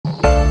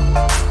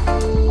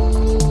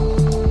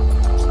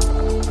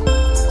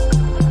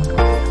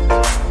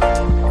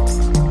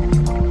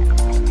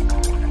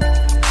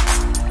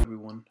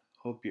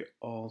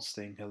all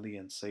staying healthy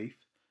and safe.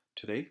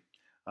 Today,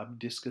 I'm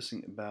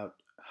discussing about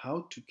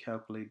how to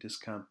calculate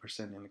discount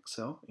percent in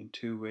Excel in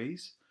two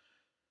ways.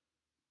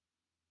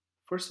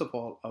 First of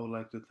all, I would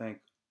like to thank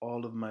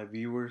all of my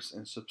viewers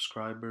and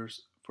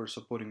subscribers for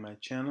supporting my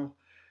channel.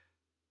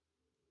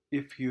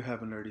 If you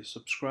haven't already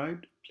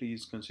subscribed,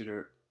 please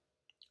consider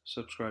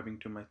subscribing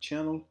to my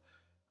channel.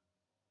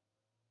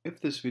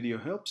 If this video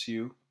helps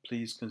you,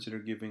 please consider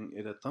giving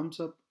it a thumbs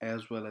up,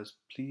 as well as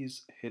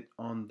please hit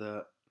on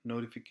the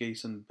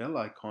notification bell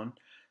icon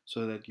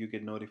so that you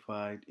get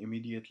notified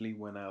immediately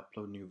when I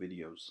upload new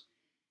videos.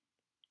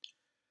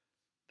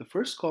 The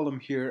first column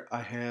here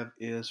I have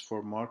is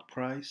for mark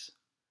price.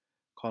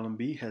 Column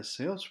B has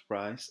sales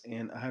price,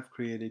 and I have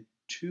created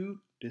two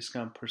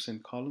discount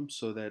percent columns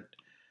so that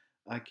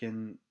I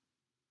can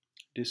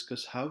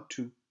discuss how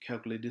to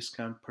calculate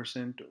discount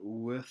percent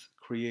with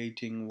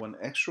creating one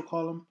extra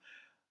column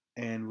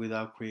and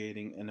without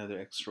creating another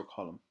extra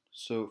column.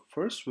 So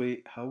first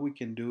way how we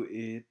can do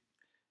it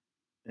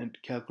and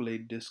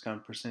calculate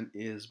discount percent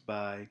is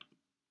by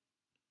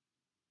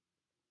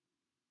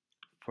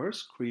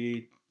first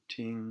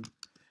creating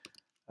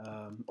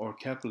or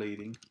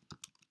calculating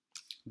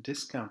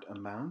discount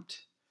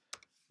amount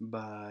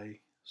by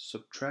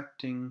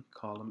subtracting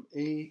column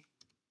A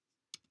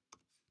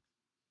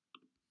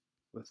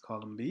with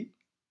column B,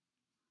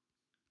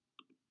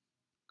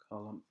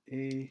 column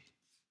A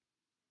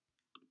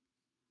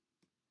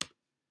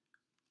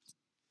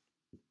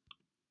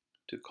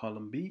to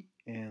column B,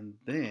 and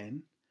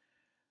then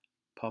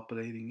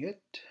populating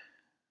it.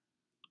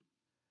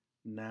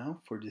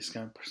 Now for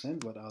discount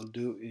percent, what I'll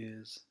do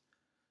is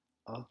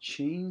I'll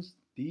change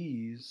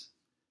these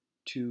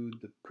to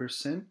the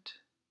percent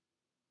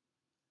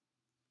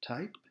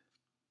type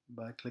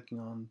by clicking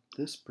on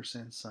this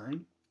percent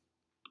sign.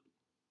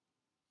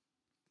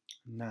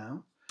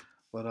 Now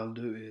what I'll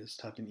do is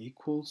type in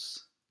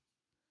equals.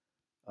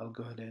 I'll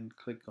go ahead and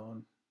click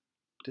on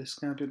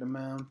discounted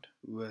amount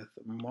with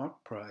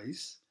mark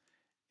price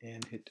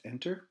and hit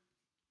enter,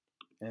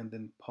 and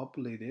then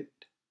populate it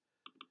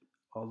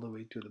all the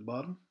way to the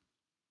bottom.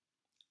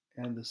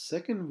 And the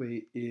second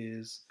way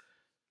is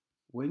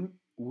when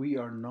we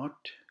are not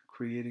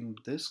creating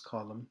this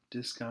column,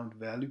 discount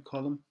value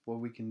column, what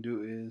we can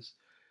do is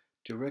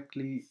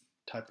directly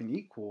type in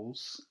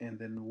equals and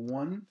then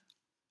 1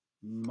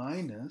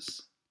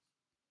 minus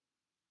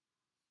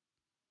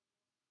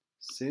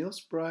sales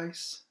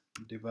price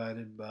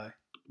divided by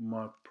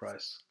mark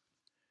price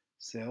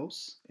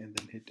sales, and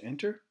then hit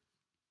enter.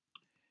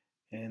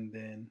 And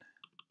then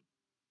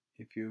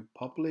if you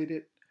populate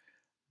it,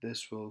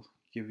 this will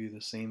give you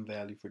the same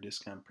value for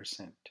discount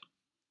percent.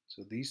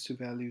 So these two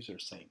values are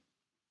same.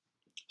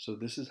 So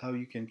this is how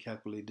you can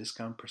calculate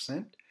discount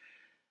percent.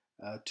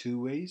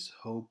 Two ways.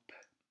 Hope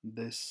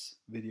this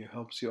video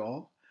helps you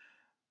all.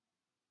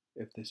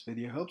 If this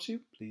video helps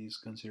you, please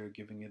consider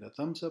giving it a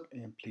thumbs up,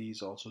 and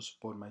please also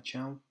support my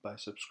channel by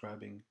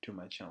subscribing to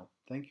my channel.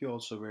 Thank you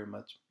all so very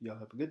much. Y'all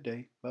have a good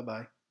day. Bye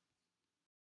bye.